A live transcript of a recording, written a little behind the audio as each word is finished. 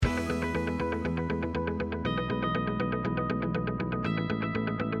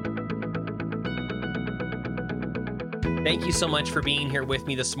Thank you so much for being here with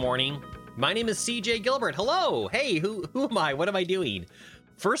me this morning. My name is CJ Gilbert. Hello. Hey, who am I? What am I doing?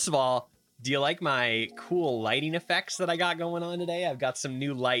 First of all, do you like my cool lighting effects that I got going on today? I've got some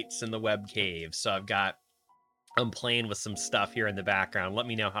new lights in the web cave. So I'm playing with some stuff here in the background. Let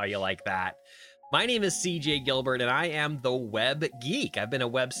me know how you like that. My name is CJ Gilbert, and I am the Web Geek. I've been a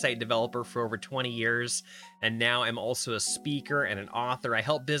website developer for over 20 years, and now I'm also a speaker and an author. I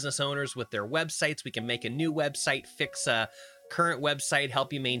help business owners with their websites. We can make a new website, fix a current website,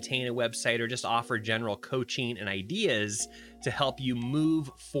 help you maintain a website, or just offer general coaching and ideas to help you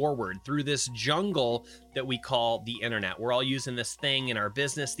move forward through this jungle that we call the internet. We're all using this thing in our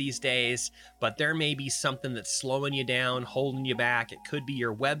business these days, but there may be something that's slowing you down, holding you back. It could be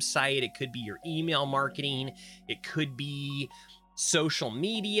your website, it could be your email marketing, it could be social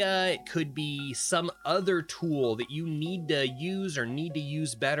media, it could be some other tool that you need to use or need to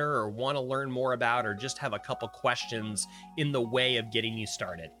use better or want to learn more about, or just have a couple questions in the way of getting you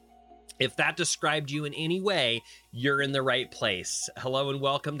started. If that described you in any way, you're in the right place. Hello and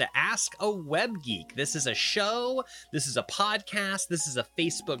welcome to Ask a Web Geek. This is a show, this is a podcast, this is a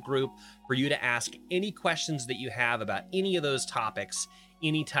Facebook group for you to ask any questions that you have about any of those topics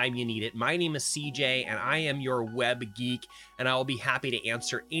anytime you need it. My name is CJ and I am your web geek, and I will be happy to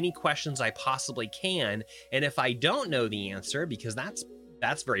answer any questions I possibly can. And if I don't know the answer, because that's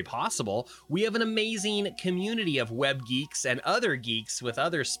very possible, we have an amazing community of web geeks and other geeks with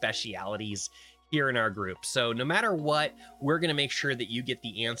other specialities here in our group. So no matter what, we're going to make sure that you get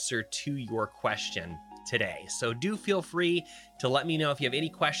the answer to your question today. So do feel free to let me know if you have any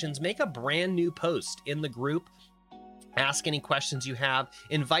questions. Make a brand new post in the group. Ask any questions you have.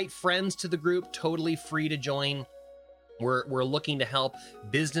 Invite friends to the group, totally free to join. We're looking to help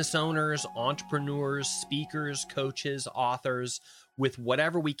business owners, entrepreneurs, speakers, coaches, authors with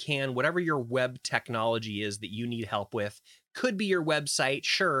whatever we can, whatever your web technology is that you need help with. Could be your website,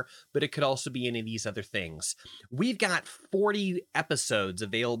 sure, but it could also be any of these other things. We've got 40 episodes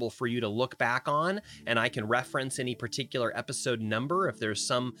available for you to look back on, and I can reference any particular episode number if there's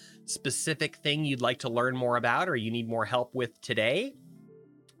some specific thing you'd like to learn more about or you need more help with today.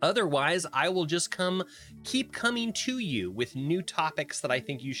 Otherwise, I will just keep coming to you with new topics that I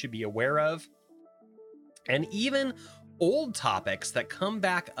think you should be aware of, and even old topics that come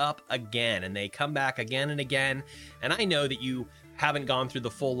back up again, and they come back again and again. And I know that you haven't gone through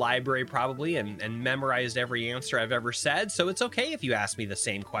the full library probably and memorized every answer I've ever said. So it's okay if you ask me the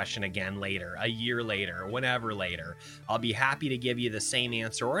same question again later, a year later, whenever later. I'll be happy to give you the same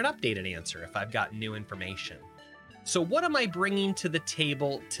answer or an updated answer if I've got new information. So what am I bringing to the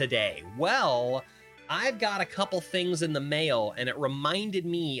table today? Well, I've got a couple things in the mail, and it reminded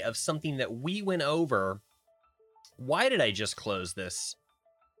me of something that we went over. Why did I just close this?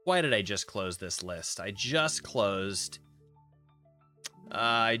 Why did I just close this list? I just closed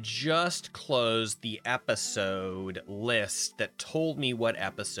the episode list that told me what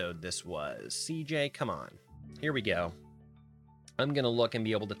episode this was. CJ, come on. Here we go. I'm going to look and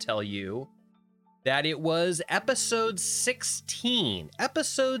be able to tell you that it was episode 16.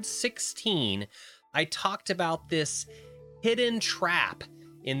 Episode 16, I talked about this hidden trap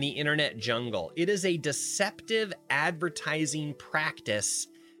in the internet jungle. It is a deceptive advertising practice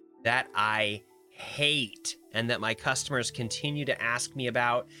that I hate and that my customers continue to ask me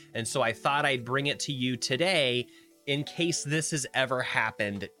about. And so I thought I'd bring it to you today in case this has ever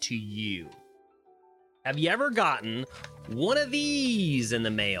happened to you. Have you ever gotten one of these in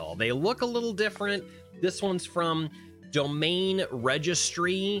the mail? They look a little different. This one's from Domain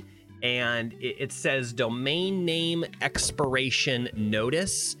Registry, and it says domain name expiration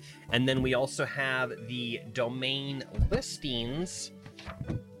notice. And then we also have the domain listings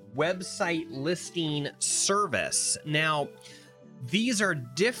website listing service. Now, these are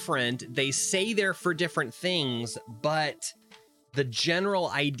different. They say they're for different things, but the general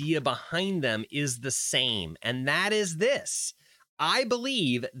idea behind them is the same. And that is this. I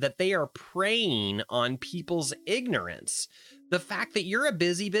believe that they are preying on people's ignorance. The fact that you're a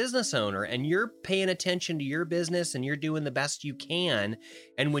busy business owner and you're paying attention to your business and you're doing the best you can.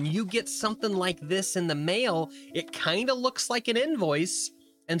 And when you get something like this in the mail, it kind of looks like an invoice.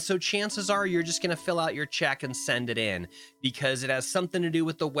 And so chances are you're just going to fill out your check and send it in because it has something to do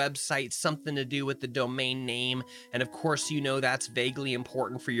with the website, something to do with the domain name. And of course, you know that's vaguely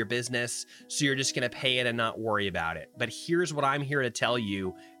important for your business. So you're just going to pay it and not worry about it. But here's what I'm here to tell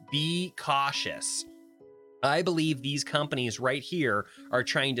you. Be cautious. I believe these companies right here are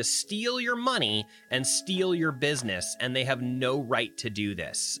trying to steal your money and steal your business, and they have no right to do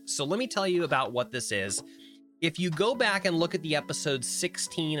this. So let me tell you about what this is. If you go back and look at the episode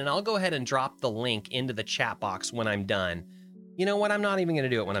 16, and I'll go ahead and drop the link into the chat box when I'm done. You know what? I'm not even going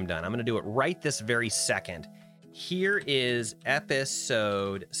to do it when I'm done. I'm going to do it right this very second. Here is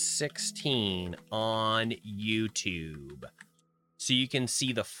episode 16 on YouTube. So you can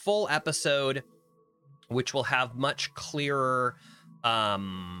see the full episode, which will have much clearer.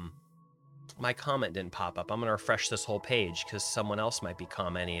 My comment didn't pop up. I'm going to refresh this whole page because someone else might be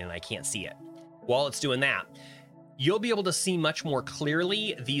commenting and I can't see it. While it's doing that, you'll be able to see much more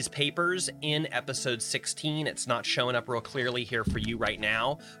clearly these papers in episode 16. It's not showing up real clearly here for you right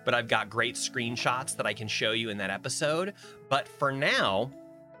now, but I've got great screenshots that I can show you in that episode. But for now,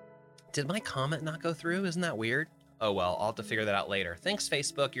 did my comment not go through? Isn't that weird? Oh well, I'll have to figure that out later. Thanks,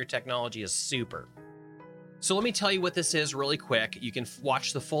 Facebook. Your technology is super. So let me tell you what this is really quick. You can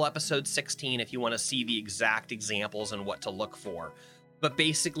watch the full episode 16 if you want to see the exact examples and what to look for. But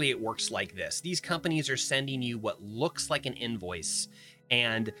basically it works like this. These companies are sending you what looks like an invoice.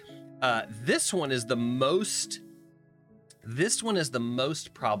 And this one is the most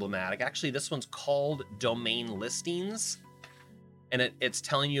problematic. Actually, this one's called domain listings. And it's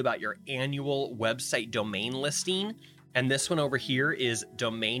telling you about your annual website domain listing. And this one over here is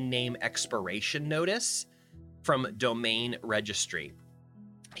domain name expiration notice from Domain Registry.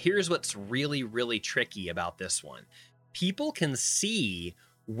 Here's what's really, really tricky about this one. People can see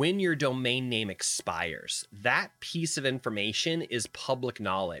when your domain name expires. That piece of information is public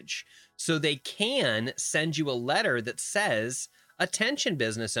knowledge. So they can send you a letter that says, attention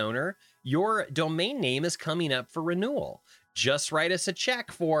business owner, your domain name is coming up for renewal. Just write us a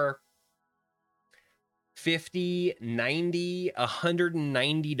check for $50, $90,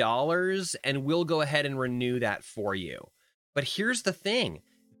 $190, and we'll go ahead and renew that for you. But here's the thing.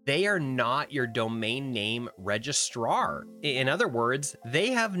 They are not your domain name registrar. In other words,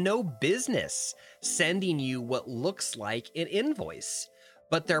 they have no business sending you what looks like an invoice,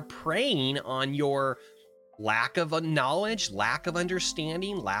 but they're preying on your lack of knowledge, lack of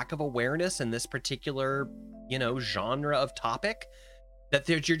understanding, lack of awareness in this particular, genre of topic. That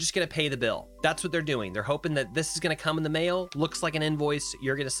you're just going to pay the bill. That's what they're doing. They're hoping that this is going to come in the mail, looks like an invoice,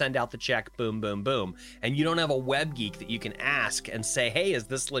 you're going to send out the check, boom, boom, boom. And you don't have a web geek that you can ask and say, hey, is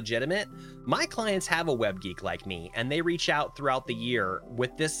this legitimate? My clients have a web geek like me, and they reach out throughout the year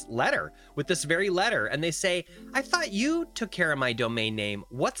with this very letter, and they say, I thought you took care of my domain name.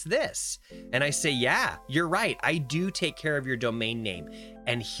 What's this? And I say, yeah, you're right. I do take care of your domain name.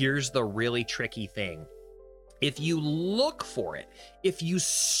 And here's the really tricky thing. If you look for it, if you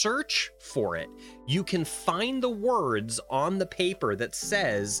search for it, you can find the words on the paper that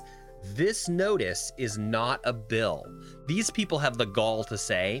says, this notice is not a bill. These people have the gall to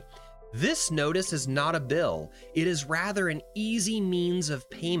say, this notice is not a bill. It is rather an easy means of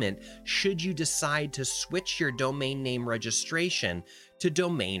payment should you decide to switch your domain name registration to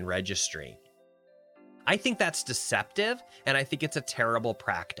Domain Registry. I think that's deceptive, and I think it's a terrible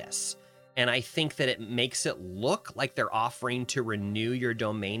practice. And I think that it makes it look like they're offering to renew your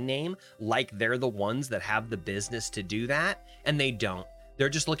domain name, like they're the ones that have the business to do that, and they don't. They're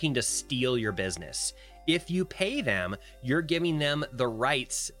just looking to steal your business. If you pay them, you're giving them the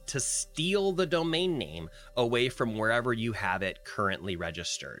rights to steal the domain name away from wherever you have it currently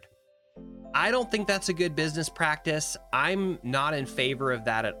registered. I don't think that's a good business practice. I'm not in favor of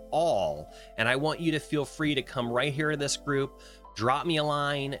that at all. And I want you to feel free to come right here in this group, drop me a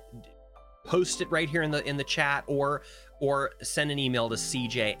line, post it right here in the chat, or send an email to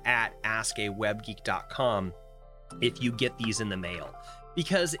cj@askawebgeek.com if you get these in the mail.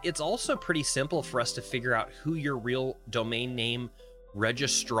 Because it's also pretty simple for us to figure out who your real domain name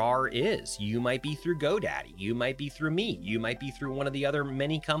registrar is. You might be through GoDaddy, you might be through me, you might be through one of the other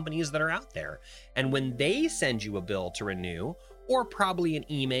many companies that are out there. And when they send you a bill to renew, or probably an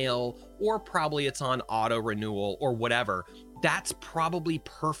email, or probably it's on auto renewal or whatever, that's probably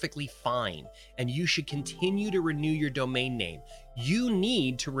perfectly fine. And you should continue to renew your domain name. You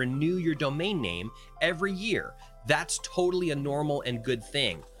need to renew your domain name every year. That's totally a normal and good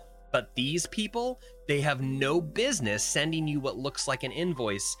thing. But these people, they have no business sending you what looks like an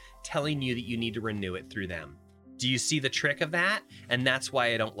invoice telling you that you need to renew it through them. Do you see the trick of that? And that's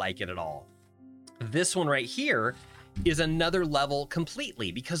why I don't like it at all. This one right here is another level completely,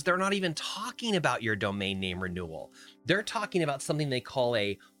 because they're not even talking about your domain name renewal. They're talking about something they call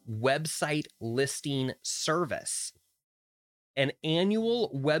a website listing service, an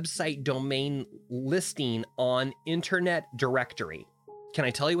annual website domain listing on Internet Directory. Can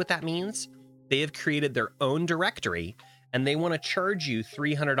I tell you what that means? They have created their own directory and they want to charge you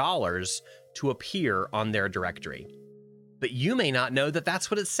 $300 to appear on their directory. But you may not know that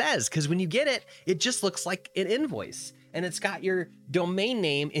that's what it says, because when you get it, it just looks like an invoice. And it's got your domain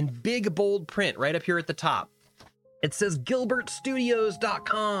name in big, bold print right up here at the top. It says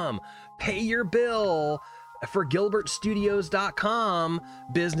gilbertstudios.com. Pay your bill for gilbertstudios.com,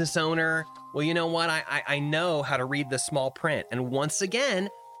 business owner. Well, you know what? I know how to read the small print. And once again,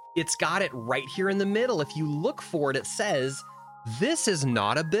 it's got it right here in the middle. If you look for it, it says, this is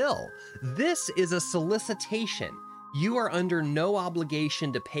not a bill. This is a solicitation. You are under no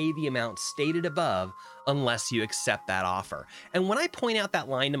obligation to pay the amount stated above unless you accept that offer. And when I point out that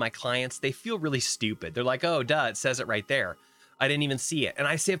line to my clients, they feel really stupid. They're like, oh, duh, it says it right there. I didn't even see it. And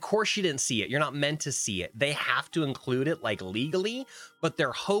I say, of course you didn't see it. You're not meant to see it. They have to include it like legally, but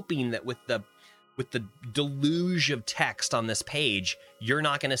they're hoping that with the deluge of text on this page, you're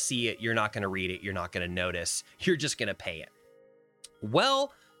not going to see it. You're not going to read it. You're not going to notice. You're just going to pay it.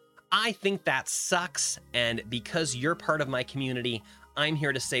 Well, I think that sucks, and because you're part of my community, I'm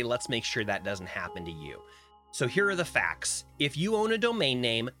here to say let's make sure that doesn't happen to you. So here are the facts. If you own a domain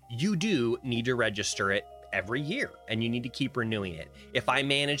name, you do need to register it every year, and you need to keep renewing it. If I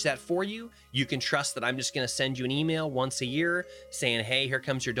manage that for you, you can trust that I'm just going to send you an email once a year saying, hey, here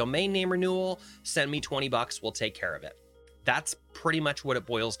comes your domain name renewal, send me $20, we'll take care of it. That's pretty much what it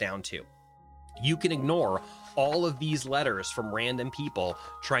boils down to. You can ignore all of these letters from random people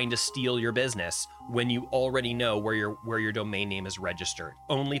trying to steal your business when you already know where your domain name is registered.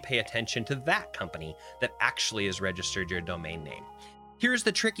 Only pay attention to that company that actually has registered your domain name. Here's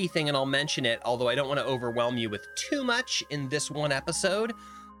the tricky thing, and I'll mention it, although I don't want to overwhelm you with too much in this one episode,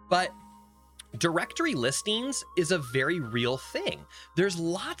 but directory listings is a very real thing. There's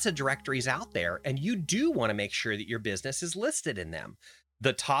lots of directories out there, and you do want to make sure that your business is listed in them.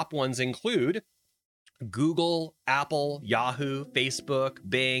 The top ones include Google, Apple, Yahoo, Facebook,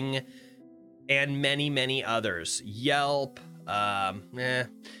 Bing, and many, many others. Yelp, and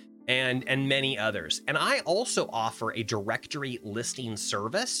many others. And I also offer a directory listing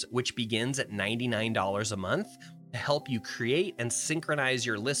service, which begins at $99 a month to help you create and synchronize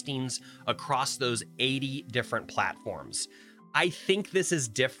your listings across those 80 different platforms. I think this is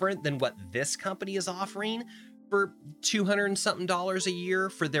different than what this company is offering for $200 and something a year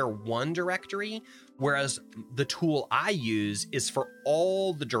for their one directory, whereas the tool I use is for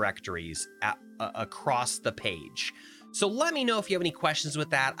all the directories across the page. So let me know if you have any questions with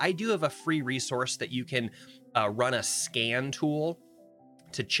that. I do have a free resource that you can run a scan tool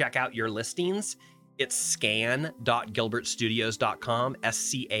to check out your listings. It's scan.gilbertstudios.com,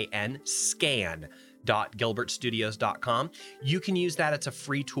 S-C-A-N, scan.gilbertstudios.com. You can use that. It's a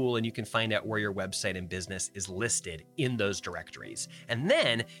free tool, and you can find out where your website and business is listed in those directories. And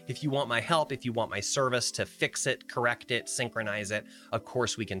then if you want my help, if you want my service to fix it, correct it, synchronize it, of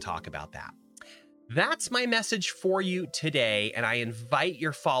course we can talk about that. That's my message for you today, and I invite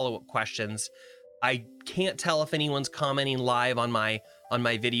your follow-up questions. I can't tell if anyone's commenting live on my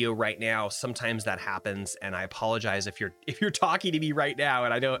video right now. Sometimes that happens, and I apologize if you're talking to me right now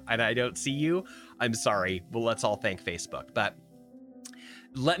and I don't see you. I'm sorry. Well, let's all thank Facebook. But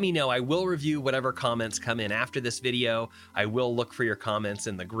let me know. I will review whatever comments come in after this video. I will look for your comments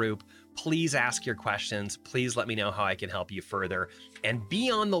in the group. Please ask your questions. Please let me know how I can help you further. And be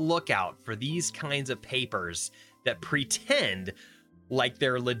on the lookout for these kinds of papers that pretend like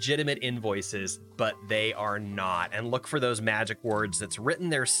they're legitimate invoices, but they are not. And look for those magic words that's written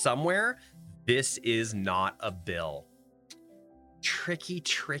there somewhere. This is not a bill. Tricky,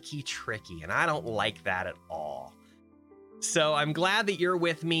 tricky, tricky. And I don't like that at all. So I'm glad that you're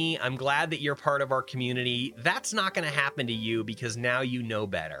with me. I'm glad that you're part of our community. That's not going to happen to you because now you know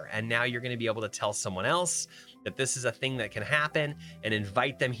better. And now you're going to be able to tell someone else that this is a thing that can happen and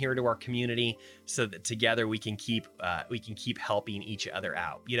invite them here to our community so that together we can keep helping each other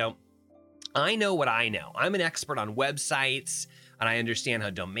out. You know, I know what I know. I'm an expert on websites, and I understand how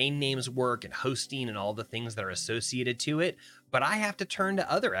domain names work and hosting and all the things that are associated to it. But I have to turn to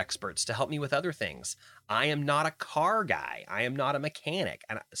other experts to help me with other things. I am not a car guy. I am not a mechanic.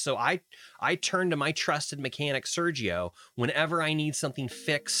 And so I turn to my trusted mechanic, Sergio, whenever I need something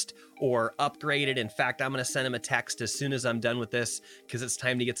fixed or upgraded. In fact, I'm going to send him a text as soon as I'm done with this because it's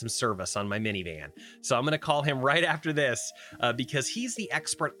time to get some service on my minivan. So I'm going to call him right after this because he's the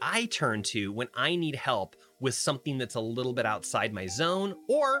expert I turn to when I need help with something that's a little bit outside my zone,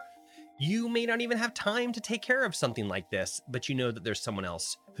 or you may not even have time to take care of something like this, but you know that there's someone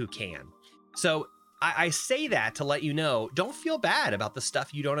else who can. So I say that to let you know, don't feel bad about the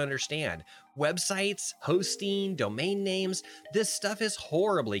stuff you don't understand. Websites, hosting, domain names, this stuff is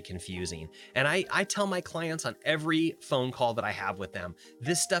horribly confusing. And I tell my clients on every phone call that I have with them,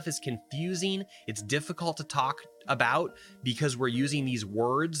 this stuff is confusing. It's difficult to talk about because we're using these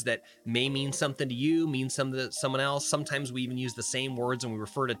words that may mean something to you, mean something to someone else. Sometimes we even use the same words and we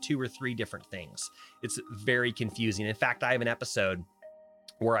refer to 2 or 3 different things. It's very confusing. In fact, I have an episode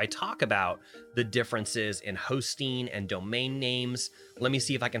where I talk about the differences in hosting and domain names. Let me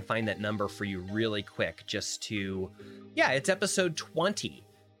see if I can find that number for you really quick, it's episode 20.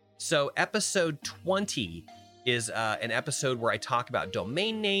 So episode 20 is an episode where I talk about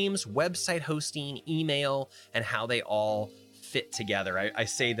domain names, website hosting, email, and how they all fit together. I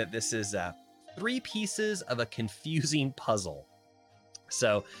say that this is 3 pieces of a confusing puzzle.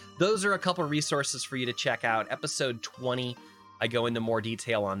 So those are a couple of resources for you to check out. Episode 20, I go into more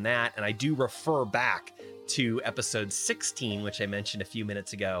detail on that, and I do refer back to episode 16, which I mentioned a few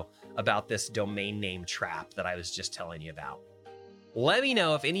minutes ago, about this domain name trap that I was just telling you about. Let me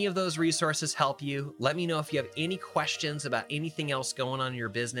know if any of those resources help you. Let me know if you have any questions about anything else going on in your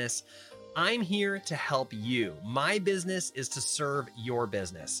business. I'm here to help you. My business is to serve your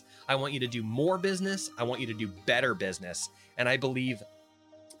business. I want you to do more business. I want you to do better business. And I believe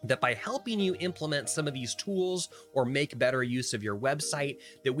that by helping you implement some of these tools or make better use of your website,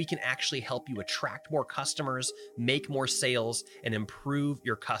 that we can actually help you attract more customers, make more sales, and improve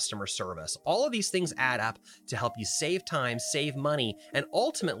your customer service. All of these things add up to help you save time, save money, and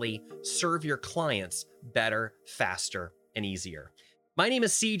ultimately serve your clients better, faster, and easier. My name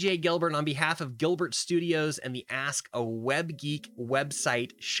is CJ Gilbert, and on behalf of Gilbert Studios and the Ask a Web Geek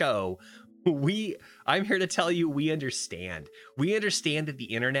website show, I'm here to tell you we understand. We understand that the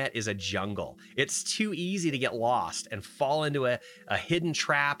internet is a jungle. It's too easy to get lost and fall into a hidden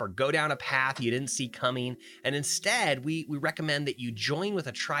trap or go down a path you didn't see coming. And instead, we recommend that you join with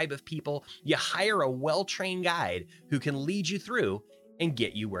a tribe of people. You hire a well-trained guide who can lead you through and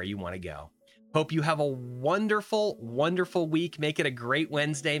get you where you want to go. Hope you have a wonderful, wonderful week. Make it a great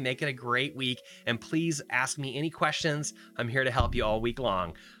Wednesday. Make it a great week. And please ask me any questions. I'm here to help you all week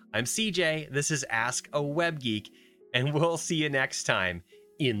long. I'm CJ, this is Ask a Web Geek, and we'll see you next time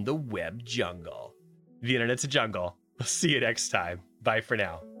in the web jungle. The internet's a jungle. We'll see you next time. Bye for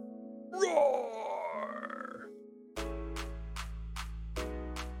now. Roar!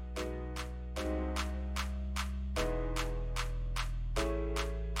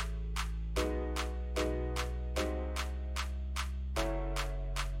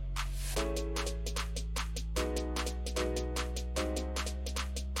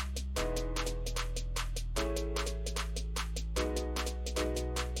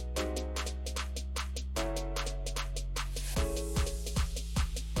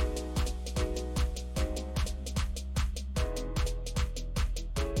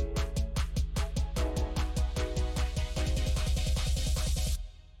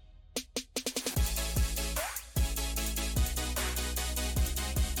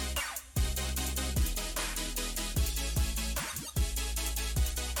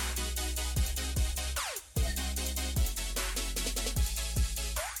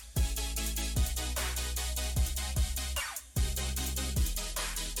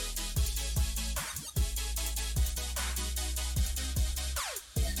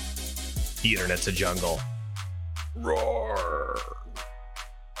 The internet's a jungle. Roar!